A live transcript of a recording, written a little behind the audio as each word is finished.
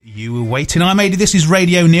You were waiting. I'm Adi. This is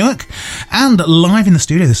Radio Newark. And live in the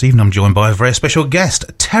studio this evening, I'm joined by a very special guest,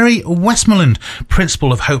 Terry Westmoreland,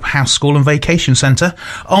 Principal of Hope House School and Vacation Centre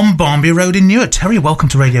on Barnby Road in Newark. Terry, welcome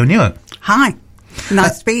to Radio Newark. Hi.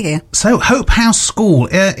 Nice to be here. So, Hope House School,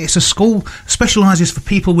 it's a school specialises for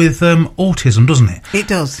people with autism, doesn't it? It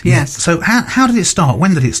does, yes. So, how did it start?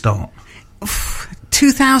 When did it start?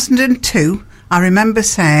 2002, I remember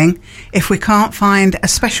saying, if we can't find a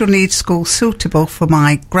special needs school suitable for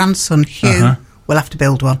my grandson, Hugh, we'll have to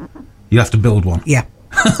build one. You have to build one? Yeah.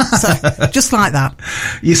 So, just like that.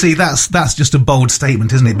 You see, that's just a bold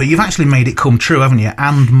statement, isn't it? But you've actually made it come true, haven't you?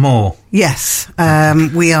 And more. Yes.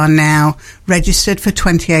 We are now registered for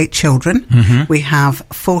 28 children. Mm-hmm. We have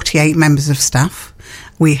 48 members of staff.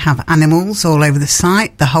 We have animals all over the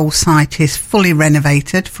site. The whole site is fully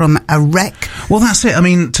renovated from a wreck. Well, that's it. I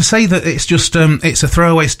mean, to say that it's just it's a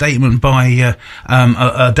throwaway statement by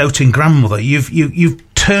a doting grandmother. You've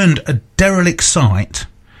turned a derelict site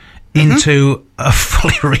into a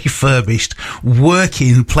fully refurbished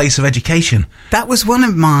working place of education. That was one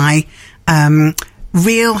of my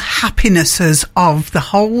real happinesses of the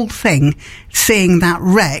whole thing, seeing that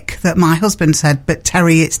wreck that my husband said, but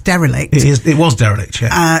Terry, it's derelict. It was derelict,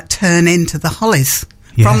 yeah. Turn into the Hollies.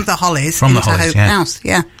 Yeah. From the Hollies into Hope House,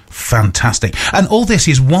 yeah. Fantastic. And all this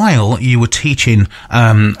is while you were teaching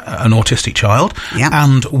an autistic child,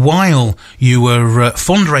 and while you were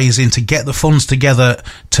fundraising to get the funds together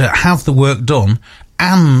to have the work done,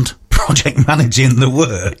 and project managing the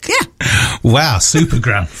work. Yeah. Wow, super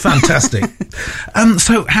grand. Fantastic.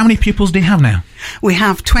 So how many pupils do you have now? We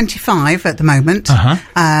have 25 at the moment.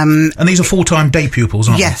 And these are full-time day pupils,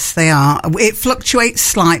 aren't they? Yes, they are. It fluctuates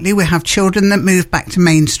slightly. We have children that move back to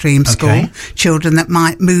mainstream school, children that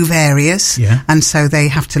might move areas, and so they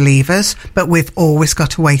have to leave us. But we've always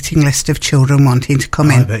got a waiting list of children wanting to come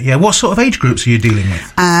in. Yeah. What sort of age groups are you dealing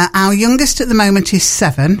with? Our youngest at the moment is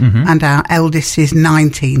 7, and our eldest is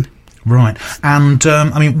 19. Right. And,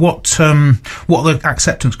 I mean, what are the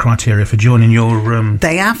acceptance criteria for joining your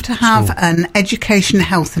They have to have an education,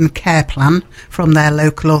 health and care plan from their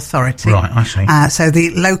local authority. Right, I see. So the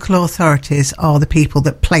local authorities are the people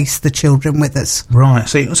that place the children with us. Right.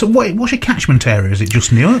 So what's your catchment area? Is it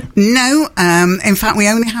just Newark? No. In fact, we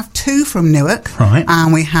only have 2 from Newark. Right.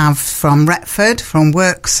 And we have from Retford, from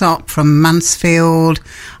Worksop, from Mansfield,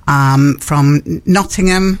 from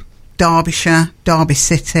Nottingham, Derbyshire, Derby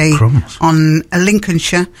City, on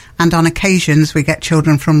Lincolnshire, and on occasions we get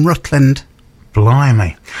children from Rutland.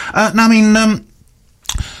 Blimey. Now, I mean,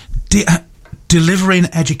 delivering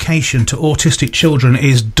education to autistic children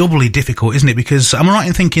is doubly difficult, isn't it? Because am I right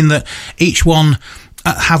in thinking that each one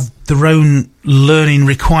have their own learning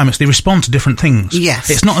requirements? They respond to different things. Yes.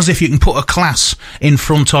 It's not as if you can put a class in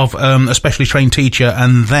front of a specially trained teacher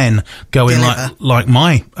and then go in like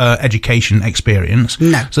my education experience.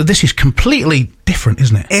 No. So this is completely different,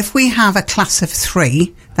 isn't it? If we have a class of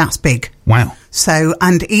 3, that's big. Wow. So,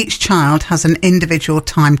 and each child has an individual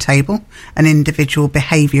timetable, an individual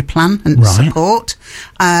behaviour plan and support.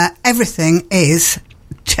 Everything is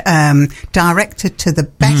directed to the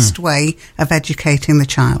best way of educating the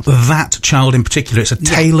child. That child in particular, it's a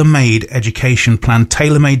tailor-made education plan,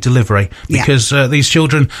 tailor-made delivery, because these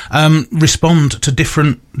children respond to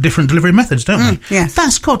different delivery methods, don't they? Yes.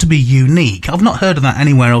 That's got to be unique. I've not heard of that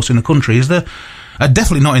anywhere else in the country. Is there?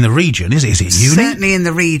 Definitely not in the region, is it? Is it unique? Certainly in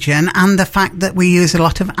the region, and the fact that we use a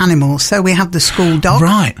lot of animals. So we have the school dog,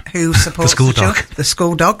 who supports the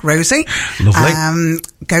school dog, Rosie. Lovely.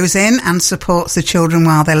 Goes in and supports the children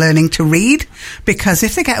while they're learning to read, because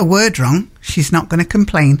if they get a word wrong, she's not going to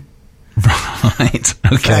complain. Right,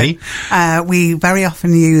 okay. So, we very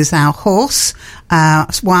often use our horse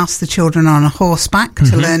whilst the children are on a horseback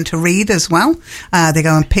to learn to read as well. They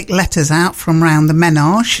go and pick letters out from round the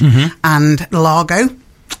menage, and Largo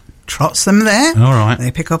trots them there. All right.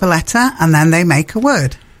 They pick up a letter and then they make a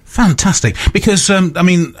word. Fantastic. Because, I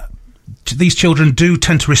mean, these children do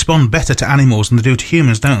tend to respond better to animals than they do to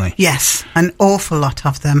humans, don't they? Yes, an awful lot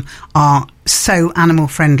of them are so animal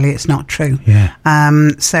friendly, it's not true. Yeah.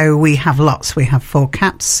 So we have lots. We have 4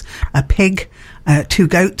 cats, a pig, 2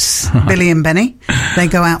 goats, Billy and Benny. They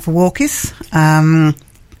go out for walkies.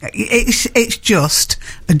 It's just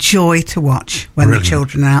a joy to watch when the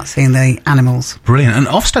children are out seeing the animals. Brilliant. And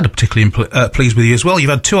Ofsted are particularly pleased with you as well. You've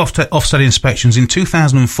had 2 Ofsted inspections in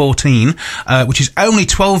 2014, which is only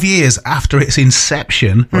 12 years after its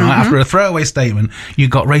inception, right, after a throwaway statement. You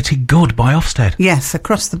got rated good by Ofsted. Yes,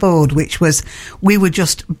 across the board, we were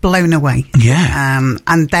just blown away. Yeah.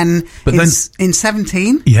 And then in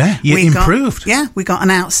 17, you improved. We got an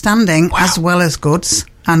outstanding as well as goods.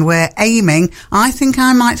 and we're aiming. I think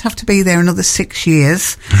I might have to be there another 6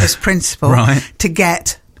 years as principal to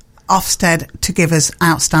get Ofsted to give us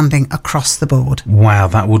outstanding across the board. Wow,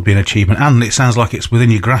 that would be an achievement, and it sounds like it's within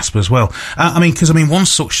your grasp as well. Because one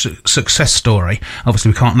such success story,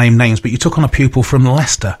 obviously we can't name names, but you took on a pupil from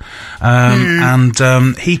Leicester,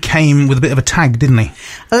 and he came with a bit of a tag, didn't he?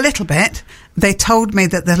 A little bit. They told me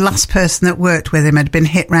that the last person that worked with him had been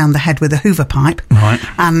hit round the head with a Hoover pipe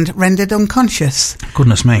and rendered unconscious.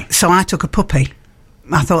 Goodness me. So I took a puppy.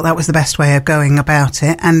 I thought that was the best way of going about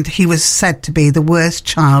it, and he was said to be the worst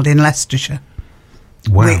child in Leicestershire,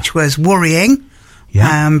 which was worrying,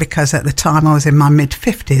 because at the time I was in my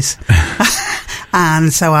mid-50s.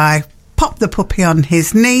 And so I popped the puppy on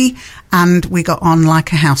his knee, and we got on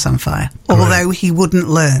like a house on fire, although he wouldn't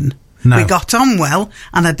learn. No. We got on well,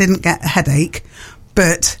 and I didn't get a headache,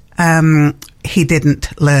 but he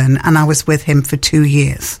didn't learn, and I was with him for 2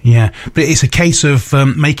 years. Yeah, but it's a case of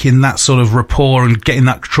making that sort of rapport and getting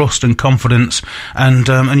that trust and confidence, and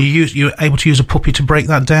you're able to use a puppy to break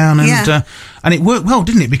that down, and it worked well,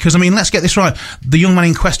 didn't it? Because, let's get this right. The young man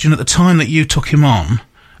in question at the time that you took him on,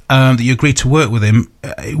 that you agreed to work with him,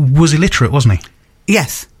 was illiterate, wasn't he?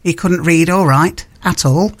 Yes, he couldn't read or write at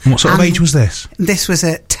all. And what sort of age was this? This was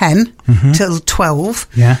at 10 till 12.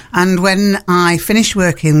 Yeah. And when I finished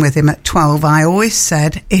working with him at 12, I always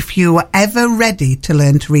said, if you are ever ready to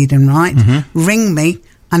learn to read and write, ring me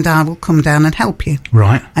and I will come down and help you.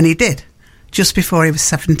 Right. And he did, just before he was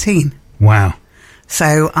 17. Wow.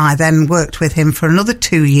 So I then worked with him for another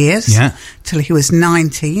 2 years till he was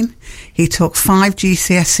 19. He took 5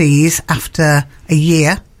 GCSEs after a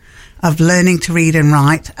year of learning to read and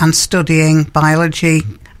write and studying biology,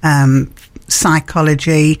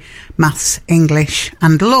 psychology, maths, English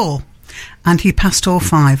and law. And he passed all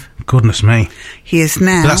 5. Goodness me. He is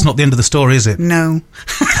now... But that's not the end of the story, is it? No.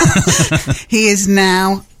 He is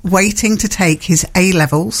now waiting to take his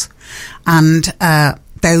A-levels, and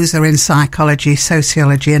those are in psychology,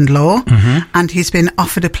 sociology and law, and he's been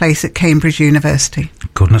offered a place at Cambridge University.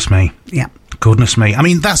 Goodness me. Yeah. Goodness me.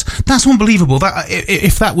 That's unbelievable. That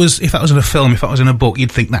if that was in a film, if that was in a book,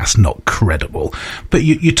 you'd think that's not credible. But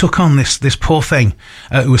you took on this poor thing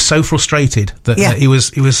who was so frustrated that he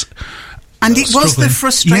was and it was the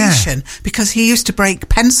frustration because he used to break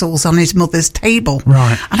pencils on his mother's table.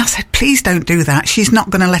 Right. And I said, please don't do that. She's not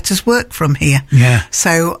going to let us work from here. Yeah.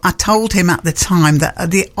 So I told him at the time that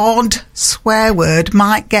the odd swear word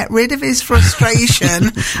might get rid of his frustration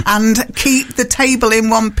and keep the table in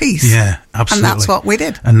one piece. Yeah, absolutely. And that's what we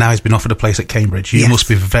did. And now he's been offered a place at Cambridge. You must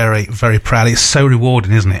be very, very proud. It's so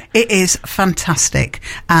rewarding, isn't it? It is fantastic.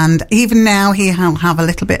 And even now he'll have a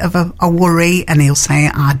little bit of a worry and he'll say,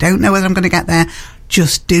 I don't know whether I'm going to get there.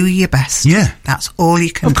 Just do your best. Yeah. That's all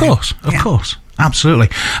you can do. Of course. Absolutely.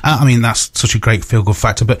 That's such a great feel-good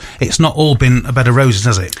factor, but it's not all been a bed of roses,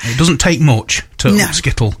 has it? It doesn't take much to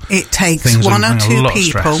skittle. It takes one or two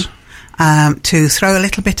people to throw a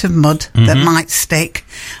little bit of mud that might stick.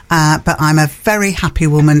 But I'm a very happy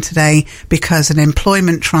woman today because an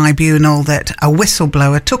employment tribunal that a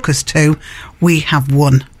whistleblower took us to, we have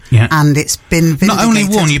won. Yeah. And it's been vindicated. Not only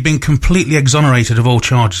one, you've been completely exonerated of all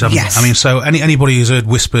charges, haven't you? So anybody who's heard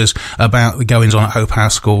whispers about the goings on at Hope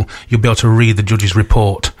House School, you'll be able to read the judge's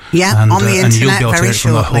report. Yeah, on the internet, and you'll be able to hear it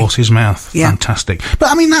from the horse's mouth. Yeah. Fantastic.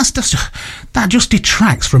 But that just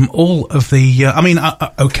detracts from all of the.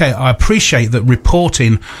 I appreciate that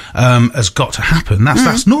reporting has got to happen.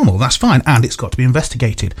 That's normal. That's fine, and it's got to be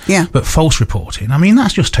investigated. Yeah. But false reporting,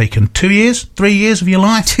 that's just taken 2 years, 3 years of your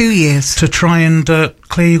life. 2 years to try and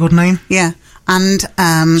clear your good name. Yeah. And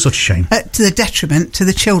such a shame. To the detriment to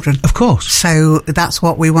the children. Of course. So that's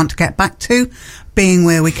what we want to get back to, being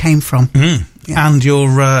where we came from. Yeah. And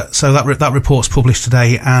so that report's published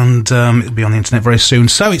today, and it'll be on the internet very soon.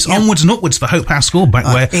 So it's onwards and upwards for Hope House School, back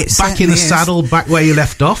in the saddle, back where you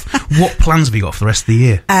left off. What plans have you got for the rest of the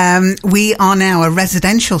year? We are now a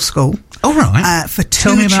residential school. Oh, right. For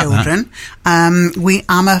 2 children.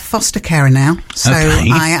 I'm a foster carer now. So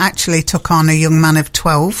I actually took on a young man of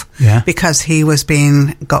 12 because he was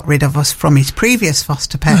got rid of us from his previous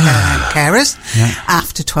foster carers.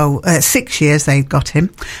 After 6 years, they got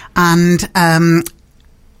him. And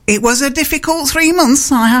it was a difficult 3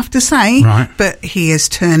 months, I have to say. Right. But he is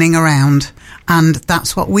turning around. And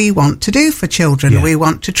that's what we want to do for children. We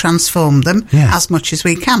want to transform them as much as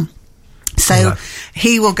we can. So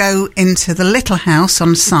he will go into the little house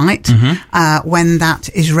on site when that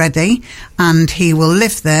is ready, and he will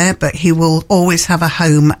live there, but he will always have a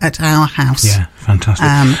home at our house. Yeah, fantastic.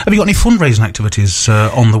 Have you got any fundraising activities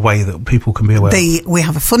on the way that people can be aware of? We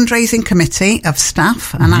have a fundraising committee of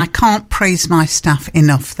staff, and I can't praise my staff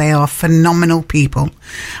enough. They are phenomenal people.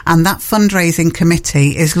 And that fundraising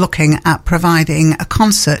committee is looking at providing a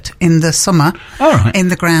concert in the summer in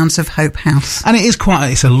the grounds of Hope House. And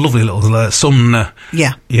it's a lovely little sun...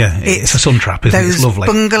 it's a sun trap, isn't it? It's lovely.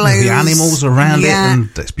 Bungalows, the animals around it, and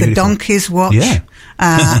it's beautiful. The donkeys watch.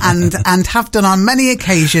 And have done on many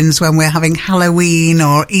occasions when we're having Halloween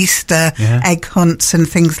or Easter egg hunts and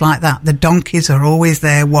things like that. The donkeys are always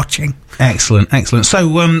there watching. Excellent. So,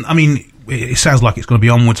 it sounds like it's going to be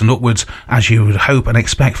onwards and upwards, as you would hope and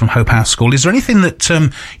expect from Hope House School. Is there anything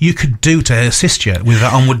that you could do to assist you with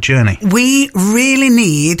that onward journey? We really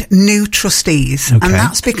need new trustees, and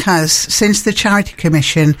that's because since the Charity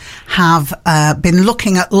Commission have been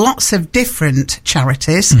looking at lots of different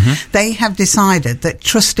charities, they have decided that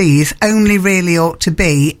trustees only really ought to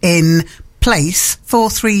be in place for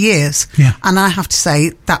 3 years. And I have to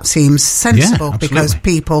say that seems sensible because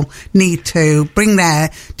people need to bring their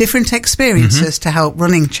different experiences to help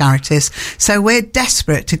running charities. So we're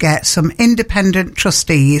desperate to get some independent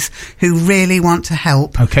trustees who really want to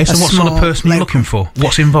help. Okay, so what sort of person are you looking for?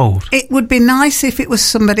 What's involved? It would be nice if it was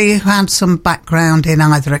somebody who had some background in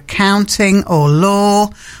either accounting or law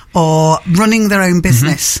or running their own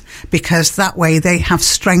business, because that way they have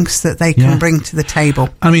strengths that they can bring to the table.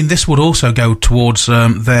 This would also go towards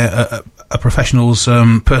their a professional's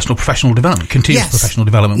personal professional development, continuous professional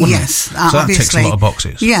development, wouldn't it? So that ticks a lot of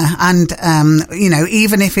boxes. Yeah, and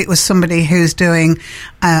even if it was somebody who's doing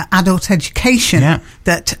adult education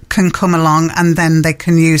that can come along, and then they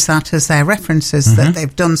can use that as their references that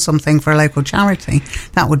they've done something for a local charity,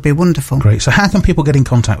 that would be wonderful. Great. So how can people get in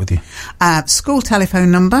contact with you? School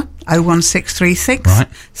telephone number 01636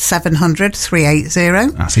 700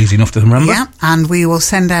 380. That's easy enough to remember. Yeah, and we will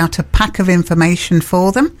send out a pack of information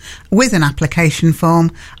for them with an application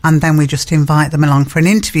form, and then we just invite them along for an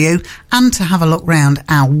interview and to have a look round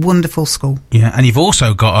our wonderful school. Yeah, and you've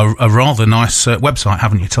also got a rather nice website,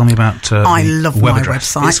 haven't you? Tell me about I love web my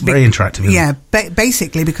address. website. It's very interactive, isn't it?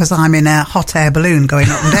 Basically because I'm in a hot air balloon going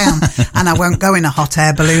up and down, and I won't go in a hot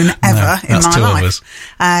air balloon ever in my life.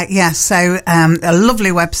 So a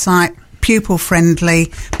lovely website, pupil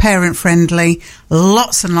friendly, parent friendly,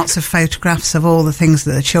 lots and lots of photographs of all the things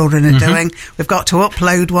that the children are doing. We've got to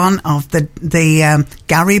upload one of the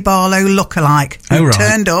Gary Barlow lookalike who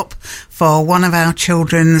turned up for one of our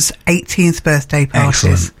children's 18th birthday parties.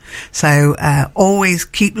 Excellent. So always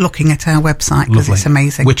keep looking at our website because it's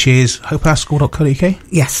amazing. Which is hopehouseschool.co.uk?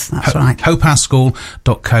 Yes, that's right.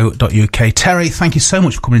 hopehouseschool.co.uk. Terry, thank you so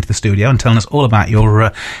much for coming into the studio and telling us all about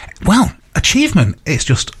your, achievement. It's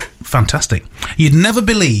just fantastic. You'd never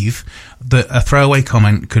believe that a throwaway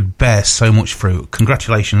comment could bear so much fruit.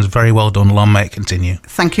 Congratulations. Very well done. Long may it continue.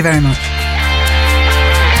 Thank you very much.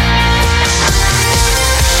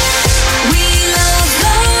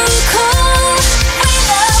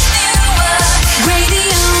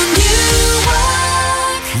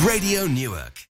 Radio Newark.